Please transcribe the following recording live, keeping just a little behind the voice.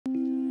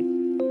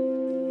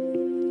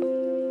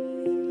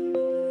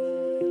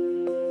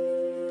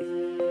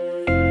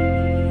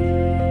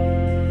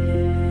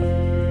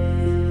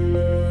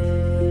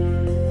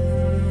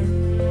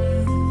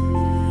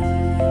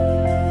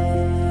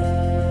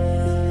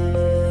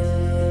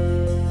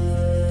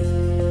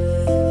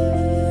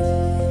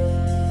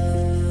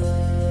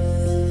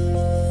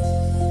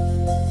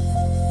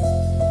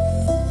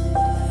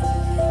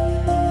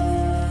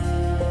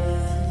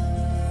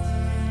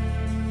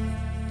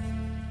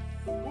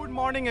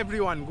Morning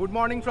everyone, good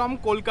morning from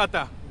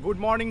Kolkata, good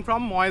morning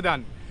from ময়দান।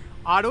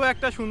 আরও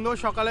একটা সুন্দর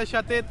সকালের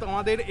সাথে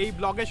তোমাদের এই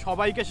ব্লগে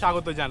সবাইকে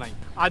স্বাগত জানাই।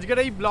 আজকের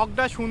এই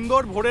ব্লগটা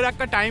সুন্দর ভোরের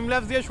একটা টাইম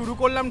ল্যাপস দিয়ে শুরু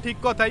করলাম, ঠিক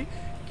কথাই,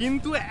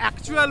 কিন্তু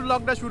অ্যাকচুয়াল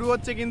ব্লগটা শুরু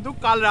হচ্ছে কিন্তু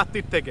কাল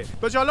রাত্রির থেকে।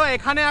 তো চলো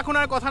এখানে এখন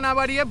আর কথা না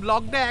বাড়িয়ে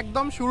ব্লগটা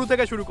একদম শুরু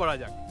থেকে শুরু করা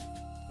যাক।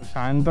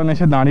 সায়ন্তন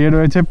এসে দাঁড়িয়ে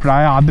রয়েছে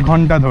প্রায় আধ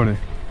ঘন্টা ধরে।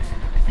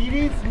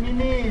 30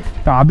 মিনিট,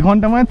 আধ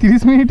ঘন্টা মানে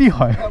 30 মিনিটই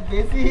হয়,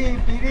 বেশি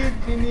 30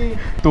 মিনিট।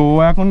 তো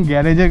এখন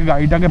গ্যারেজে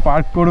গাড়িটাকে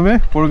পার্ক করবে,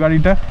 ওর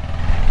গাড়িটা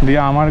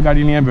দিয়ে আমার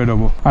গাড়ি নিয়ে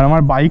বেরোবো। আর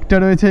আমার বাইকটা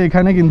রয়েছে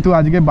এখানে, কিন্তু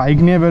আজকে বাইক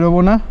নিয়ে বেরোবো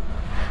না,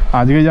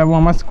 আজকে যাব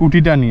আমার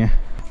স্কুটিটা নিয়ে।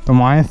 তো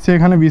মা এসছে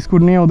এখানে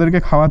বিস্কুট নিয়ে ওদেরকে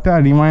খাওয়াতে,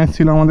 আর রিমা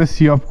এসেছিল আমাদের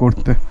সি অফ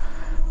করতে।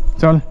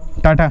 চল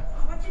টাটা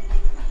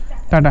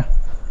টাটা।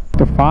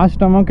 তো ফার্স্ট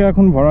আমাকে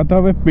এখন ভরাতে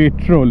হবে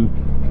পেট্রোল,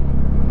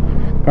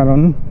 কারণ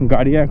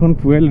গাড়ি এখন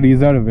ফুয়েল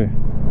রিজার্ভে।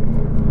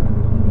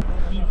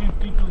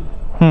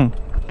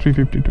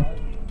 352।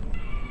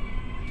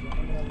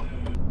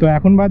 তো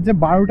এখন বাজছে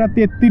 12টা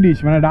 33,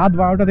 মানে রাত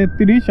 12টা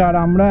 33, আর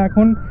আমরা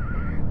এখন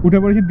উঠে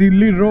পড়েছি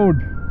দিল্লি রোড,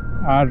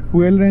 আর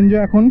ফুয়েল রেঞ্জও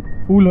এখন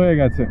ফুল হয়ে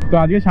গেছে। তো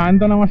আজকে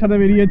সায়ন্তন আমার সাথে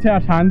বেরিয়েছে,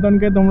 আর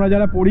সায়ন্তনকে তোমরা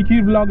যারা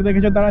পরীক্ষির ব্লগ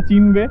দেখেছো তারা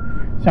চিনবে।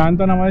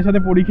 সায়ন্তন আমাদের সাথে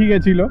পরীক্ষি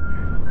গেছিলো,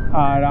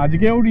 আর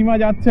আজকেও রিমা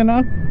যাচ্ছে না,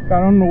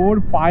 কারণ ওর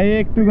পায়ে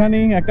একটুখানি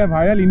একটা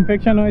ভাইরাল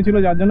ইনফেকশন হয়েছিল,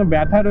 যার জন্য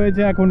ব্যথা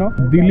রয়েছে এখনো।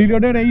 দিল্লি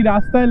রোডের এই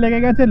রাস্তায় লেগে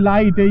গেছে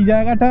লাইট। এই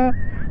জায়গাটা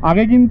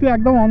আগে কিন্তু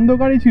একদম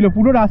অন্ধকারই ছিল,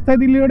 পুরো রাস্তায়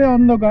দিল্লি রোডে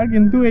অন্ধকার,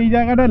 কিন্তু এই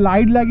জায়গাটা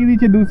লাইট লাগিয়ে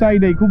দিচ্ছে দু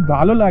সাইডেই, খুব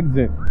ভালো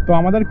লাগছে। তো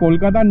আমাদের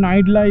কলকাতার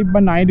নাইট লাইফ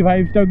বা নাইট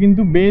ভাইবসটাও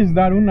কিন্তু বেশ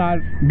দারুণ, আর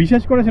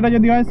বিশেষ করে সেটা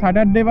যদি হয়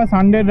স্যাটারডে বা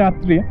সানডের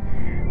রাত্রে।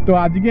 তো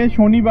আজকে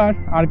শনিবার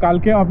আর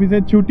কালকে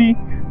অফিসের ছুটি,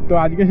 তো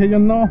আজকে সেই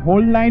জন্য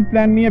হোল নাইট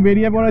প্ল্যান নিয়ে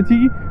বেরিয়ে পড়েছি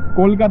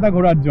কলকাতা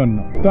ঘোরার জন্য।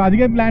 তো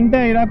আজকের প্ল্যানটা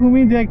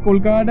এরকমই যে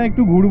কলকাতাটা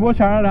একটু ঘুরবো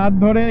সারা রাত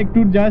ধরে, একটু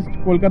জাস্ট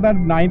কলকাতার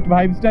নাইট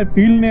ভাইবসটার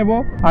ফিল নেব,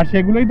 আর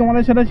সেগুলোই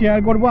তোমাদের সাথে শেয়ার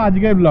করব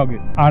আজকের ব্লগে।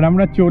 আর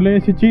আমরা চলে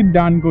এসেছি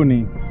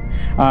ডানকুনি,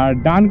 আর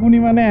ডানকুনি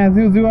মানে অ্যাজ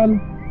ইউজুয়াল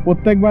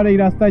প্রত্যেকবার এই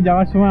রাস্তায়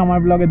যাওয়ার সময় আমার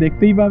ব্লগে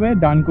দেখতেই পাবে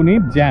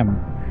ডানকুনির জ্যাম,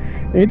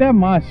 এটা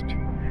মাস্ট।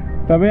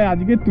 তবে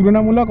আজকে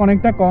তুলনামূলক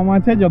অনেকটা কম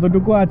আছে,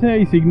 যতটুকু আছে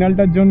এই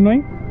সিগন্যালটার জন্যই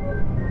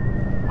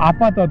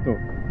আপাতত।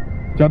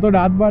 যত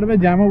রাত বাড়বে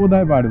জ্যামও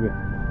বোধহয় বাড়বে,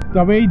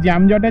 তবে এই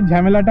জ্যামজটের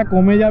ঝামেলাটা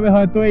কমে যাবে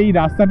হয়তো এই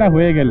রাস্তাটা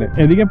হয়ে গেলে।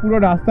 এদিকে পুরো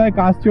রাস্তায়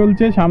কাজ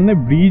চলছে, সামনে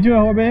ব্রিজও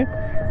হবে,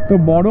 তো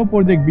বড়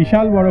প্রজেক্ট,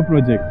 বিশাল বড়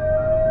প্রজেক্ট,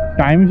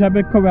 টাইম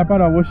সাপেক্ষ ব্যাপার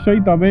অবশ্যই,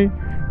 তবে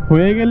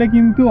হয়ে গেলে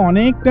কিন্তু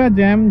অনেকটা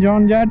জ্যাম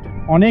ঝঞ্ঝাট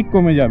অনেক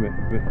কমে যাবে।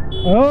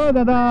 ও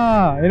দাদা,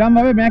 এরম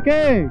ভাবে ব্যাকে,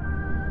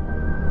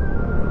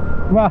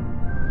 বাহ,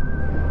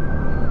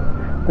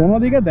 কোনো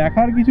দিকে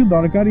দেখার কিছু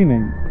দরকারই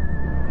নেই,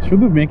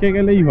 শুধু বেঁকে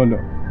গেলেই হলো।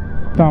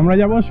 তো আমরা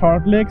যাব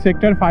শর্ট লেক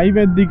সেক্টর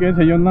 5-এর দিকে,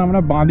 সেই জন্য আমরা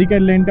বাঁ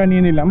দিকের লেনটা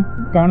নিয়ে নিলাম,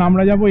 কারণ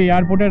আমরা যাব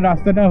এয়ারপোর্টের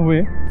রাস্তাটা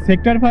হয়ে।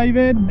 সেক্টর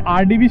 5-এর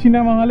RDB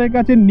সিনেমা হলের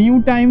কাছে নিউ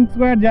টাইম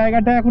স্কোয়ার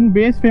জায়গাটা এখন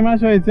বেশ ফেমাস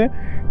হয়েছে,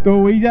 তো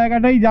ওই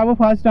জায়গাটাই যাব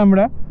ফার্স্ট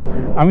আমরা।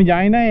 আমি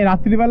জানি না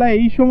রাত্রিবেলা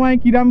এই সময়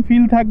কিরাম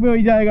ফিল থাকবে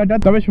ওই জায়গাটা,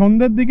 তবে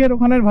সন্ধ্যের দিকের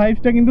ওখানের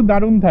ভাইবসটা কিন্তু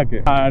দারুণ থাকে।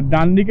 আর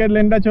ডান দিকের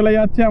লেনটা চলে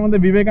যাচ্ছে আমাদের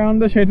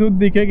বিবেকানন্দ সেতুর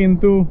দিকে,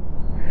 কিন্তু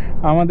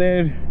আমাদের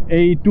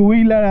এই টু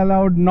হুইলার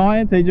অ্যালাউড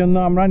নয়, সেই জন্য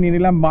আমরা নিয়ে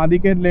নিলাম বাঁ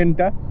দিকের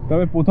লেনটা।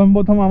 তবে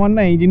প্রথম আমার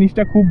না এই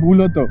জিনিসটা খুব ভুল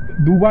হতো,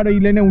 দুবার এই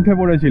লেনে উঠে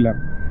পড়েছিলাম।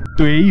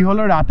 তো এই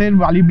হলো রাতের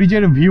বালি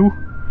ব্রিজের ভিউ,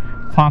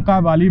 ফাঁকা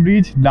বালি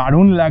ব্রিজ,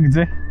 দারুণ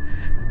লাগছে,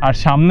 আর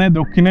সামনে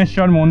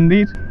দক্ষিণেশ্বর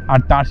মন্দির, আর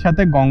তার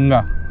সাথে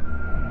গঙ্গা।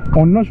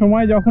 অন্য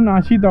সময় যখন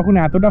আসি তখন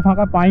এতটা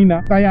ফাঁকা পাই না,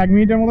 তাই 1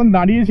 মিনিটের মতন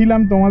দাঁড়িয়েছিলাম,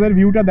 তোমাদের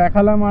ভিউটা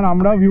দেখালাম, আর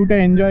আমরাও ভিউটা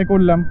এনজয়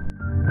করলাম।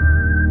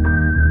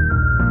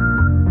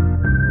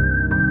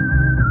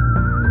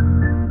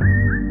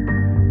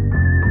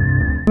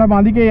 আমরা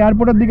বাঁদিকে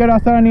এয়ারপোর্টের দিকে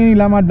রাস্তাটা নিয়ে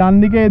নিলাম, আর ডান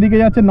দিকে এদিকে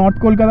যাচ্ছে নর্থ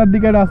কলকাতার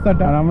দিকে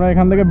রাস্তাটা, আর আমরা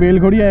এখান থেকে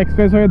বেলঘড়িয়া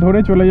এক্সপ্রেস হয়ে ধরে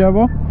চলে যাব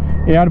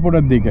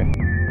এয়ারপোর্টের দিকে।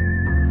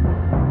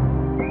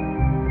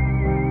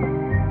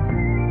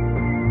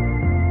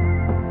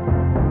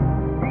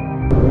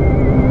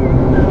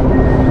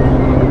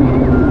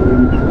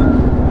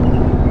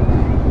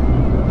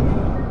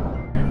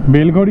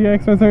 বেলঘড়িয়া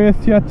এক্সপ্রেস হয়ে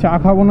এসেছি, আর চা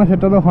খাবো না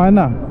সেটা তো হয়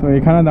না, তো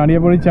এখানে দাঁড়িয়ে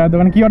পড়ি চায়ের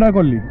দোকানে। কি অর্ডার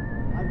করলি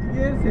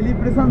আজকে?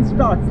 Celebration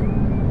start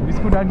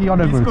biscuit. আর কি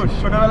অর্ডার করেছিস?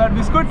 ছোটবেলার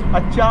বিস্কুট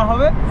আর চা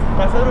হবে,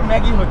 তার সাথে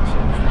ম্যাগি হচ্ছে।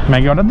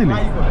 ম্যাগি অর্ডার দিলি?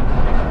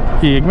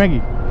 কি এগ ম্যাগি?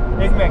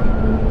 Egg Maggi.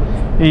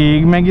 এই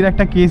এগ ম্যাগির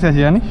একটা কেস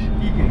আছে জানিস?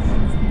 কি কেস?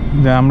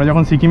 আমরা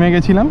যখন সিকিমে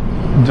গেছিলাম,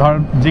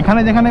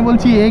 যেখানে যেখানে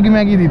বলছি এগ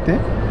ম্যাগি দিতে,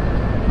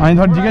 আমি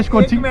ধর জিজ্ঞেস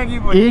করছি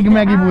এগ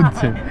ম্যাগি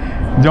বুঝছে,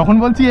 যখন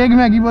বলছি এগ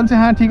ম্যাগি বলছে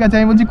হ্যাঁ ঠিক আছে,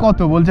 আমি বলছি কত,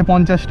 বলছে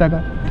 50 টাকা,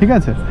 ঠিক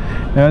আছে।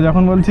 এবার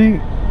যখন বলছি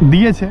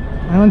দিয়েছে,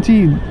 আমি বলছি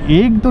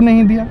এগ তো নেই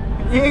দিয়া,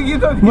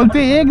 বলতে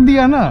এগ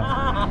দিয়া না,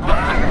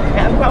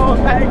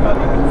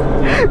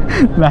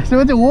 লাস্টে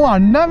বলছে ও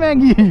আন্ডা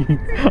ম্যাগি,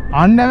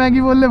 আন্ডা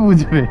ম্যাগি বললে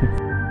বুঝবে।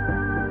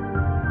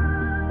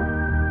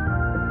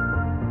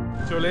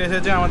 চলে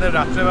এসেছে আমাদের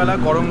রাত্রেবেলা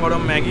গরম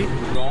গরম ম্যাগি,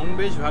 রং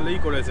বেশ ভালোই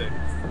করেছে,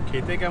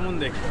 খেতে কেমন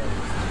দেখতে হবে।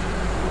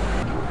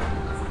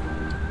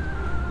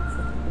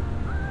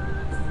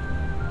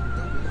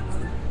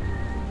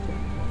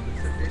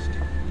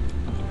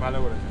 ভালো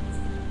করেছে,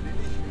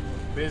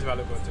 বেশ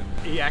ভালো করেছে।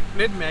 এই এক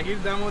প্লেট ম্যাগির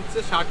দাম হচ্ছে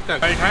 60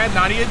 টাকা। এখানে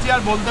দাঁড়িয়েছি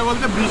আর বলতে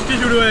বলতে বৃষ্টি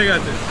শুরু হয়ে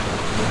গেছে।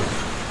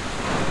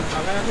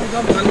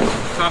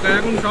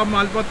 এখন সব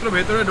মালপত্র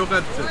ভেতরে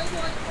ঢোকাচ্ছে,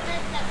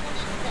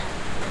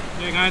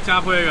 এখানে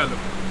চাপ হয়ে গেল।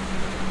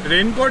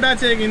 রেনকোট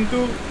আছে কিন্তু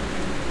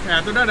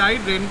এতটা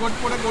রাইড রেনকোট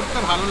পরে করতে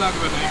ভালো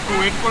লাগবে না, একটু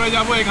ওয়েট করে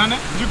যাব। এখানে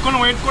কিছুক্ষণ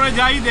ওয়েট করে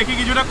যাই, দেখি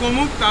কিছুটা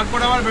কমুক, তারপর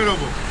আবার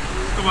বেরোবো।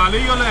 তো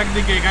ভালোই হলো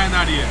একদিকে এখানে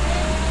দাঁড়িয়ে,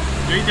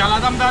 যদি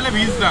চালাতাম তাহলে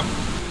ভিজতাম।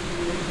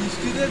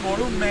 বৃষ্টিতে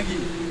গরম ম্যাগি,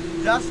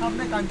 যার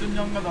সামনে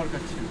কাঞ্চনজঙ্ঘা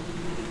দরকার ছিল,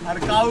 আর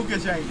কাউকে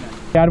চাই না।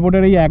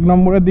 এয়ারপোর্টের এই 1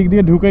 নম্বরের দিক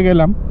দিয়ে ঢুকে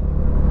গেলাম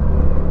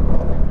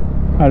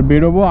আর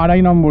বেরোবো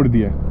 2.5 নম্বর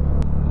দিয়ে।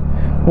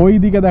 ওই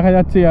দিকে দেখা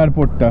যাচ্ছে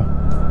এয়ারপোর্টটা,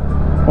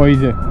 ওই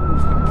যে।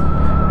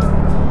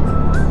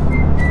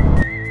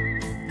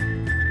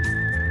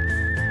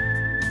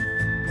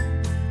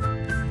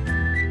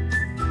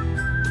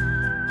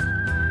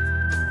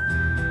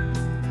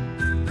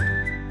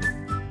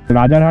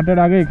 রাজারহাটের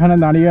আগে এখানে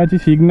দাঁড়িয়ে আছি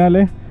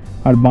সিগন্যালে,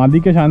 আর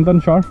বাঁদিকে শান্তন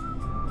শহর,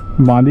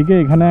 বাঁদিকে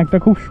এখানে একটা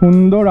খুব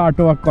সুন্দর আর্ট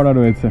ওয়ার্ক করা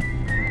রয়েছে।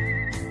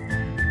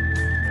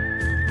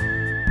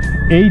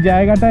 এই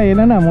জায়গাটা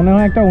এলে না মনে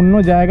হয় একটা অন্য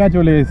জায়গা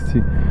চলে এসেছি,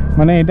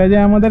 মানে এটা যে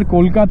আমাদের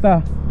কলকাতা,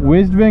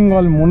 ওয়েস্ট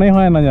বেঙ্গল মনে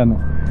হয় না যেন।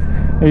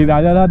 এই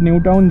রাজারহাট নিউ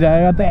টাউন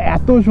জায়গাটা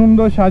এত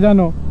সুন্দর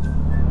সাজানো,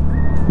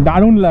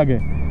 দারুণ লাগে।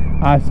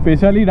 আর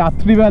স্পেশালি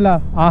রাত্রিবেলা,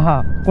 আহা,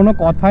 কোনো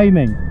কথাই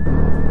নেই।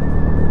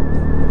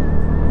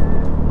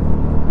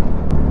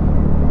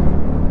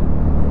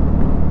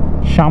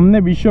 সামনে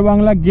বিশ্ব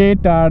বাংলা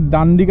গেট, আর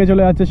ডান দিকে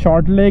চলে যাচ্ছে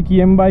শর্ট লেক,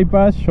 ইএম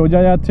বাইপাস,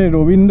 সোজা যাচ্ছে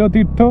রবীন্দ্র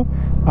তীর্থ,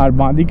 আর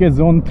বাঁদিকে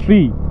জোন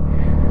 3।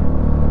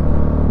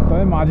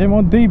 তবে মাঝে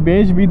মধ্যেই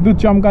বেশ বিদ্যুৎ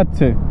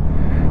চমকাচ্ছে,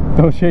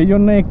 তো সেই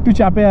জন্য একটু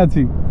চাপে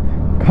আছি,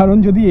 কারণ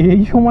যদি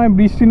এই সময়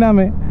বৃষ্টি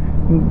নামে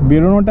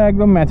বেরোনোটা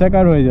একদম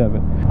ম্যাচাকার হয়ে যাবে।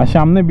 আর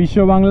সামনে বিশ্ব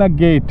বাংলা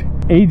গেট।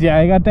 এই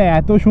জায়গাটা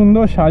এত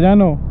সুন্দর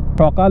সাজানো,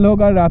 সকাল হোক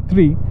আর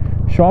রাত্রি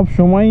সব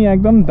সময়ই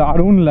একদম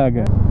দারুণ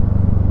লাগে।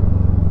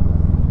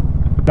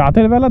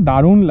 রাতের বেলা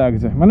দারুণ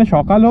লাগছে, মানে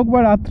সকাল হোক বা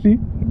রাত্রি,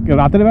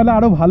 রাতের বেলা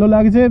আরও ভালো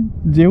লাগছে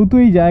যেহেতু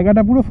এই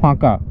জায়গাটা পুরো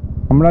ফাঁকা।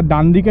 আমরা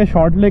ডান দিকে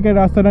শর্ট লেকের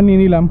রাস্তাটা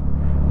নিয়ে নিলাম,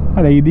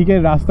 আর এই দিকের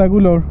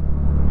রাস্তাগুলোর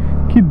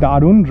কি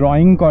দারুণ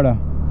ড্রয়িং করা,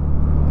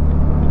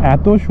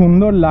 এত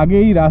সুন্দর লাগে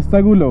এই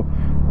রাস্তাগুলো।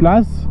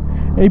 প্লাস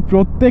এই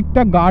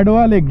প্রত্যেকটা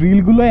গার্ডওয়ালে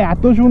গ্রিলগুলো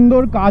এত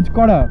সুন্দর কাজ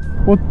করা,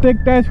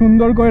 প্রত্যেকটায়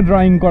সুন্দর করে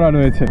ড্রয়িং করা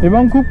রয়েছে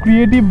এবং খুব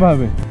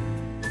ক্রিয়েটিভভাবে।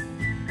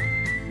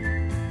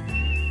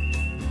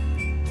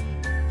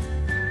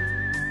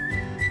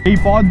 এই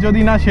পথ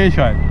যদি না শেষ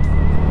হয়,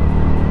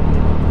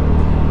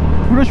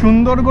 পুরো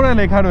সুন্দর করে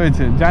লেখা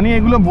রয়েছে, জানি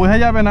এগুলো বোঝা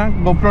যাবে না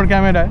গোপ্রোর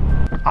ক্যামেরায়।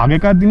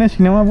 আগেকার দিনে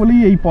সিনেমা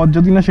বলেই এই পথ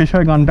যদি না শেষ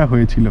হয় গানটা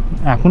হয়েছিল,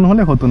 এখন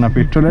হলে হতো না,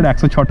 পেট্রোলের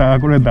 106 টাকা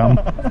করে দাম।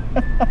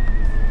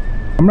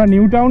 আমরা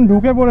নিউ টাউন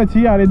ঢুকে পড়েছি,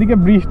 আর এদিকে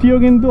বৃষ্টিও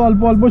কিন্তু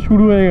অল্প অল্প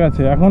শুরু হয়ে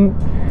গেছে। এখন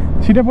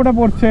ছিটেফোঁটা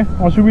পড়ছে,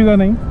 অসুবিধা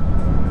নেই,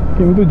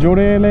 কিন্তু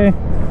জোরে এলে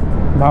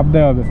ভাবতে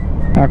হবে।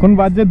 এখন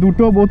বাজছে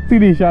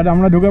 2:32, আর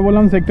আমরা ঢুকে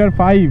পড়লাম সেক্টর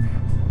 5,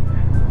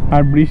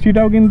 আর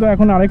বৃষ্টিটাও কিন্তু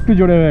এখন আরেকটু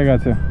জোরে হয়ে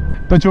গেছে।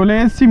 তো চলে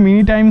এসেছি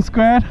মিনি টাইম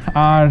স্কোয়ার,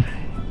 আর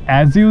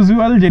অ্যাজ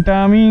ইউজুয়াল যেটা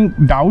আমি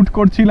ডাউট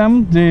করছিলাম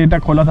যে এটা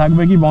খোলা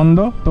থাকবে কি বন্ধ,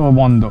 তো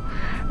বন্ধ।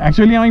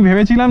 অ্যাকচুয়ালি আমি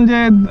ভেবেছিলাম যে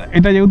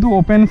এটা যেহেতু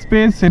ওপেন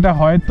স্পেস সেটা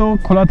হয়তো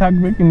খোলা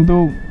থাকবে, কিন্তু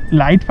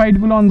লাইট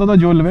ফাইটগুলো অন্তত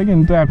জ্বলবে,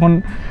 কিন্তু এখন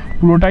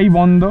পুরোটাই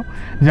বন্ধ।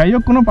 যাই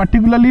হোক, কোনো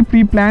পার্টিকুলারলি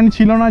প্রি প্ল্যান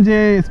ছিল না, যে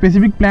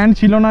স্পেসিফিক প্ল্যান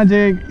ছিল না যে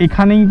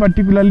এখানেই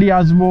পার্টিকুলারলি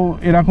আসবো,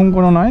 এরকম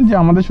কোনো নয়, যে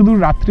আমাদের শুধু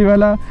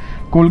রাত্রিবেলা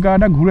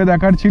কলকাতাটা ঘুরে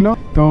দেখার ছিল।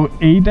 তো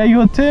এইটাই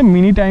হচ্ছে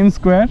মিনি টাইম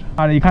স্কোয়ার,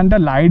 আর এখানটা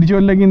লাইট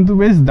জ্বললে কিন্তু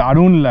বেশ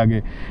দারুণ লাগে।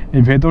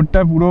 এই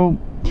ভেতরটা পুরো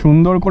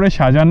সুন্দর করে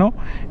সাজানো,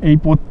 এই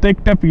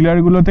প্রত্যেকটা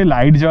পিলারগুলোতে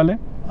লাইট জ্বলে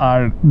আর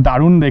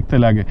দারুণ দেখতে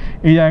লাগে।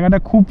 এই জায়গাটা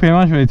খুব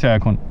ফেমাস হয়েছে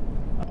এখন।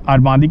 আর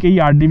বাঁদিকে এই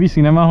RDB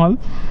সিনেমা হল,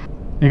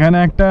 এখানে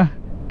একটা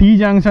টি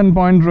জাংশন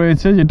পয়েন্ট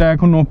রয়েছে যেটা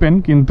এখন ওপেন,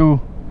 কিন্তু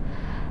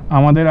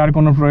আমাদের আর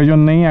কোনো প্রয়োজন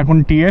নেই এখন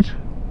টিয়ের।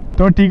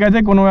 তো ঠিক আছে,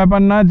 কোনো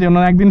ব্যাপার না, যেন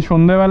একদিন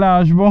সন্ধ্যেবেলা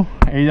আসবো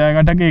এই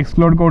জায়গাটাকে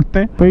এক্সপ্লোর করতে।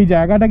 তো এই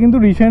জায়গাটা কিন্তু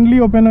রিসেন্টলি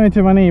ওপেন হয়েছে,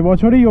 মানে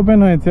এবছরেই ওপেন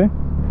হয়েছে।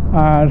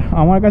 আর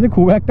আমার কাছে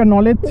খুব একটা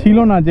নলেজ ছিল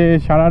না যে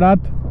সারা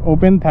রাত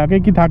ওপেন থাকে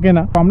কি থাকে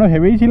না। আমরা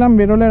ভেবেইছিলাম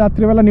বেরোলে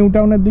রাত্রিবেলা নিউ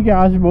টাউনের দিকে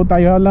আসবো,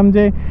 তাই ভাবলাম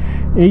যে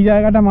এই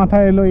জায়গাটা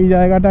মাথায় এলো, এই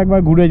জায়গাটা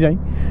একবার ঘুরে যাই।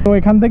 তো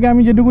এখান থেকে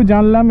আমি যেটুকু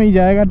জানলাম, এই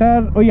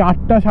জায়গাটার ওই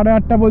 8টা সাড়ে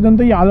 8টা পর্যন্ত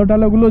এই আলো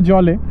টালোগুলো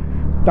জ্বলে,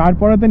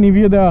 তারপরেতে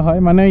নিভিয়ে দেওয়া হয়।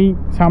 মানে এই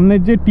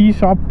সামনের যে টি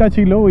শপটা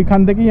ছিল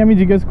ওইখান থেকেই আমি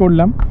জিজ্ঞেস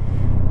করলাম,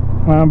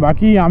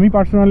 বাকি আমি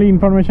পার্সোনালি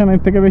ইনফরমেশান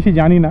এর থেকে বেশি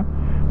জানি না,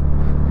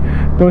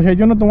 তো সেই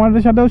জন্য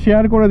তোমাদের সাথেও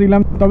শেয়ার করে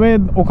দিলাম। তবে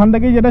ওখান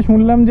থেকেই যেটা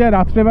শুনলাম যে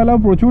রাত্রেবেলাও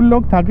প্রচুর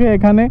লোক থাকে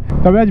এখানে,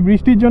 তবে আজ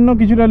বৃষ্টির জন্য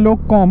কিছুটা লোক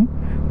কম,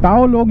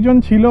 তাও লোকজন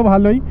ছিল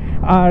ভালোই।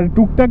 আর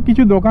টুকটাক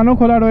কিছু দোকানও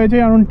খোলা রয়েছে,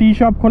 কারণ টি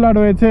শপ খোলা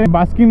রয়েছে,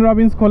 বাস্কিন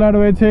রবিন্স খোলা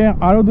রয়েছে,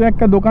 আরও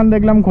 2-1টা দোকান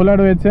দেখলাম খোলা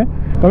রয়েছে।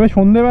 তবে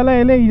সন্ধেবেলা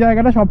এলে এই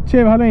জায়গাটা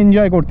সবচেয়ে ভালো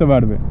এনজয় করতে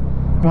পারবে।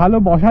 ভালো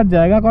বসার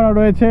জায়গা করা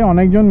রয়েছে,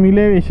 অনেকজন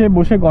মিলে এসে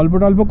বসে গল্প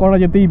টল্প করা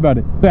যেতেই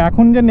পারে। তো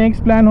এখন যে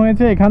নেক্সট প্ল্যান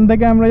হয়েছে, এখান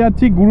থেকে আমরা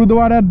যাচ্ছি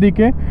গুরুদুয়ারার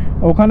দিকে।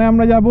 ওখানে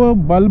আমরা যাব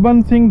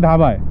বলবন্ত সিং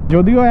ধাবায়।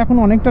 যদিও এখন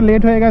অনেকটা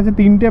লেট হয়ে গেছে,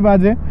 3টে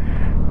বাজে,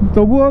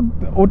 তবুও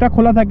ওটা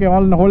খোলা থাকে,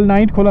 হোল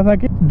নাইট খোলা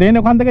থাকে। দেন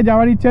ওখান থেকে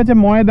যাওয়ার ইচ্ছে আছে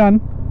ময়দান,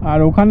 আর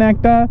ওখানে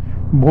একটা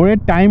ভোরের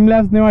টাইম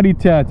ল্যাপস নেওয়ার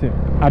ইচ্ছে আছে।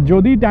 আর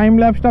যদি টাইম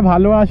ল্যাপসটা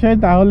ভালো আসে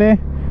তাহলে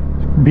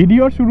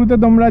ভিডিওর শুরুতে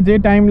তোমরা যে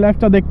টাইম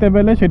ল্যাপসটা দেখতে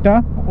পেলে সেটা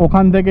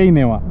ওখান থেকেই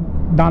নেওয়া।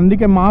 ডান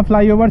দিকে মা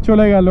ফ্লাইওভার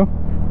চলে গেল,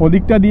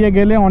 ওদিকটা দিয়ে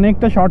গেলে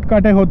অনেকটা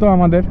শর্টকাটে হতো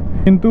আমাদের,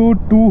 কিন্তু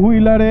 2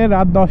 হুইলারে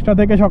রাত 10টা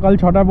থেকে সকাল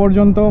 6টা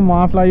পর্যন্ত মা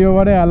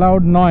ফ্লাইওভারে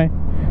অ্যালাউড নয়।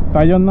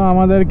 তাই জন্য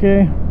আমাদেরকে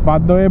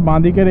বাধ্য হয়ে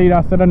বাঁদিকের এই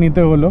রাস্তাটা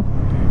নিতে হলো।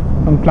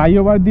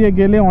 ফ্লাইওভার দিয়ে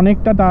গেলে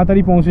অনেকটা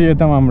তাড়াতাড়ি পৌঁছে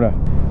যেতাম আমরা।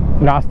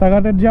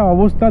 রাস্তাঘাটের যে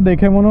অবস্থা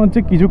দেখে মনে হচ্ছে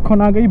কিছুক্ষণ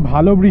আগেই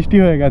ভালো বৃষ্টি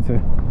হয়ে গেছে।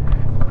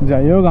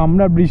 যাই হোক,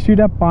 আমরা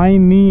বৃষ্টিটা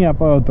পাইনি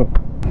আপাতত।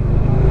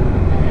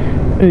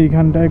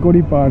 এইখানটায়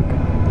করি পার্ক।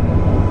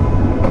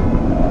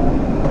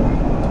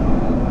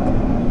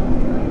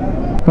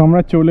 তো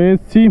আমরা চলে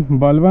এসেছি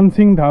বলবন্ত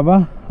সিং ধাবা।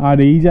 আর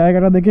এই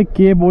জায়গাটা দেখে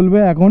কে বলবে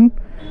এখন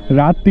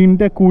রাত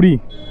 3:20?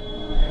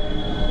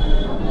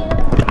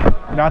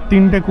 রাত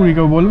 3:20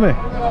 কেউ বলবে?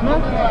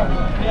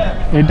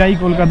 এটাই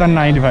কলকাতার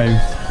নাইট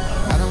ভাইবস।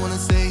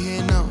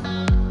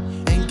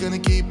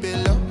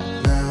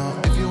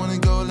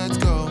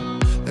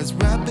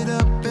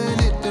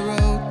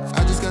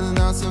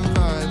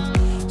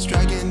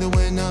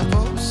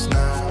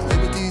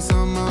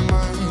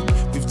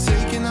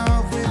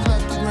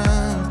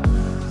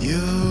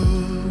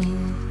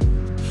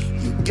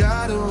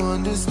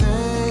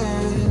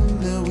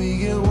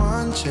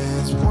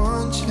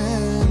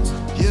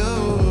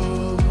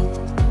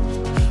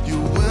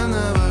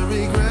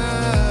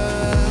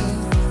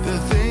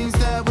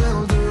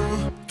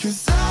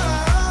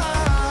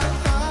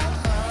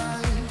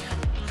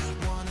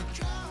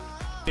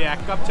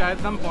 এক কাপ চায়ের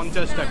দাম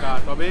 50 টাকা,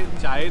 তবে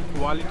চায়ের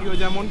কোয়ালিটিও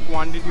যেমন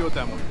কোয়ান্টিটিও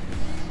তেমন।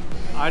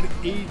 আর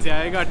এই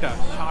জায়গাটা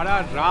সারা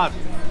রাত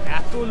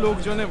এত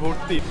লোকজনে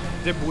ভর্তি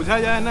যে বোঝা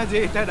যায় না যে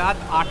এটা রাত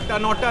 8টা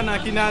 9টা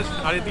নাকি না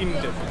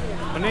 3:30,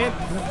 মানে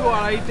 2টো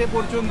 2:30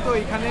 পর্যন্ত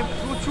এখানে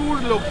প্রচুর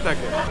লোক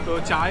থাকে। তো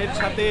চায়ের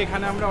সাথে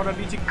এখানে আমরা অর্ডার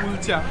দিয়েছি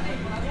কুলচা।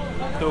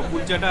 তো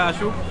কুলচাটা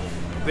আসুক,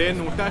 দেন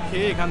ওটা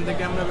খেয়ে এখান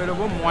থেকে আমরা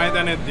বেরোবো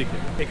ময়দানের দিকে।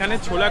 এখানে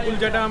ছোলা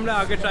কুলচাটা আমরা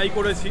আগে ট্রাই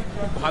করেছি,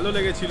 খুব ভালো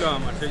লেগেছিল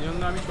আমার, সেই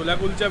জন্য আমি ছোলা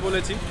কুলচা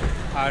বলেছি।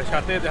 আর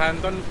সাথে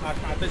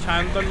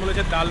সায়ন্তন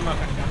বলেছে ডাল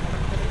মাখানি,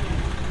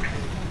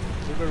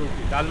 দুটো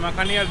রুটি, ডাল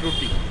মাখানি আর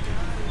রুটি।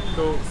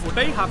 তো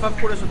ওটাই হাফ হাফ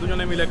করে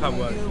দুজনে মিলে খাবো।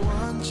 আর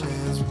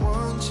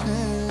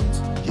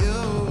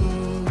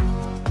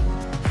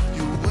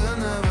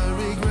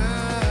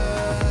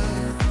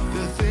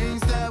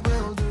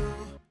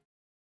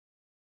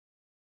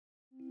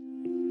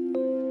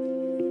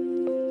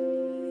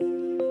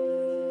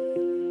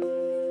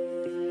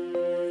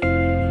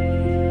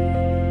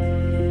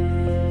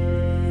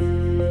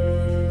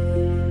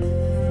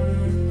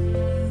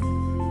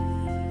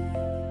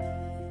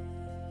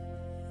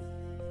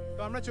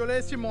আমরা চলে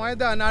এসেছি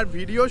ময়দান। আর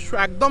ভিডিও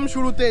একদম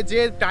শুরুতে যে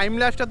টাইম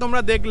ল্যাপসটা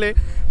তোমরা দেখলে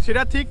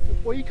সেটা ঠিক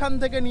ওইখান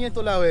থেকে নিয়ে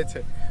তোলা হয়েছে।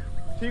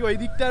 ঠিক ওই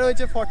দিকটা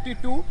রয়েছে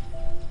 42,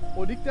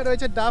 ওদিকটা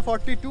রয়েছে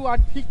 42, আর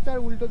ঠিক তার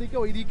উল্টো দিকে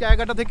ওই দিক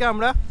জায়গাটা থেকে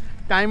আমরা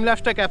টাইম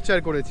ল্যাপসটা ক্যাপচার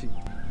করেছি।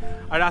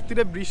 আর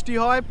রাত্রিরে বৃষ্টি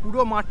হয়, পুরো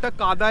মাঠটা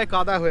কাদায়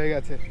কাদা হয়ে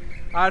গেছে।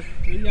 আর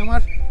এই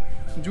আমার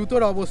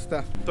জুতোর অবস্থা।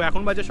 তো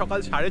এখন বাজে সকাল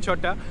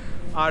 6:30,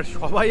 আর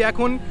সবাই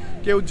এখন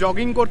কেউ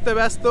জগিং করতে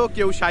ব্যস্ত,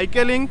 কেউ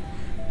সাইকেলিং,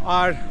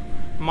 আর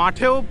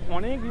মাঠেও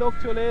অনেক লোক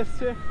চলে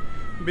এসছে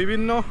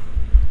বিভিন্ন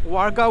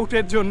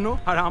ওয়ার্কআউটের জন্য।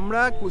 আর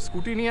আমরা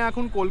স্কুটি নিয়ে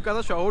এখন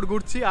কলকাতা শহর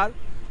ঘুরছি আর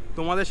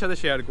তোমাদের সাথে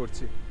শেয়ার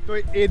করছি। তো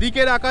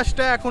এদিকের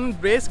আকাশটা এখন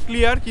বেশ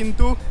ক্লিয়ার,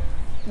 কিন্তু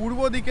পূর্ব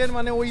দিকের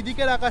মানে ওই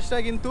দিকের আকাশটা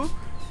কিন্তু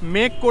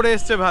মেঘ করে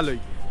এসছে ভালোই।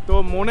 তো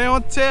মনে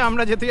হচ্ছে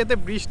আমরা যেতে যেতে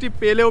বৃষ্টি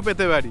পেলেও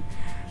পেতে পারি।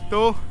 তো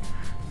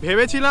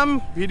ভেবেছিলাম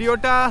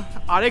ভিডিওটা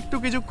আরেকটু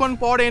কিছুক্ষণ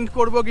পর এন্ড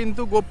করব,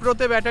 কিন্তু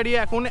গোপ্রোতে ব্যাটারি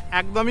এখন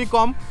একদমই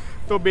কম,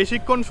 তো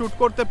বেশিক্ষণ শ্যুট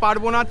করতে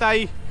পারবো না। তাই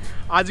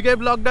আজকের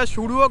ব্লগটা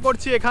শুরুও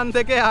করছি এখান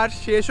থেকে আর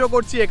শেষও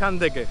করছি এখান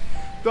থেকে।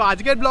 তো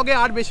আজকের ব্লগে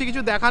আর বেশি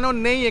কিছু দেখানোর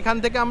নেই, এখান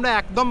থেকে আমরা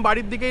একদম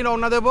বাড়ির দিকেই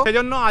রওনা দেবো।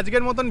 সেজন্য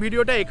আজকের মতন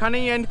ভিডিওটা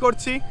এখানেই এন্ড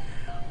করছি।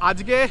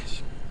 আজকে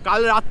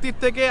কাল রাত্রির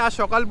থেকে আর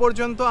সকাল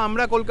পর্যন্ত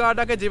আমরা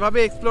কলকাতাটাকে যেভাবে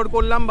এক্সপ্লোর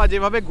করলাম বা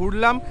যেভাবে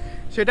ঘুরলাম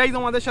সেটাই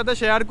তোমাদের সাথে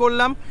শেয়ার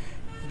করলাম।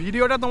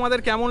 ভিডিওটা তোমাদের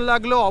কেমন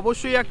লাগলো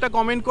অবশ্যই একটা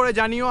কমেন্ট করে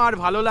জানিও, আর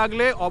ভালো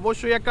লাগলে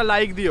অবশ্যই একটা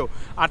লাইক দিও।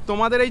 আর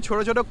তোমাদের এই ছোট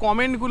ছোট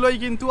কমেন্টগুলোই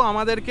কিন্তু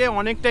আমাদেরকে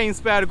অনেকটা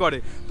ইন্সপায়ার করে।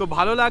 তো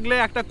ভালো লাগলে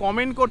একটা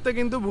কমেন্ট করতে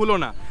কিন্তু ভুলো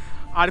না।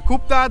 আর খুব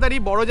তাড়াতাড়ি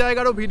বড়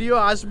জায়গারও ভিডিও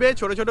আসবে,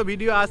 ছোট ছোট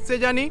ভিডিও আসছে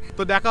জানি।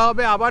 তো দেখা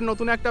হবে আবার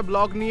নতুন একটা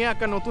ব্লগ নিয়ে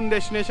একটা নতুন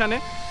ডেস্টিনেশনে।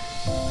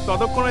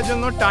 ততক্ষণের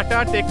জন্য tata,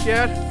 take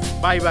care,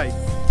 bye bye.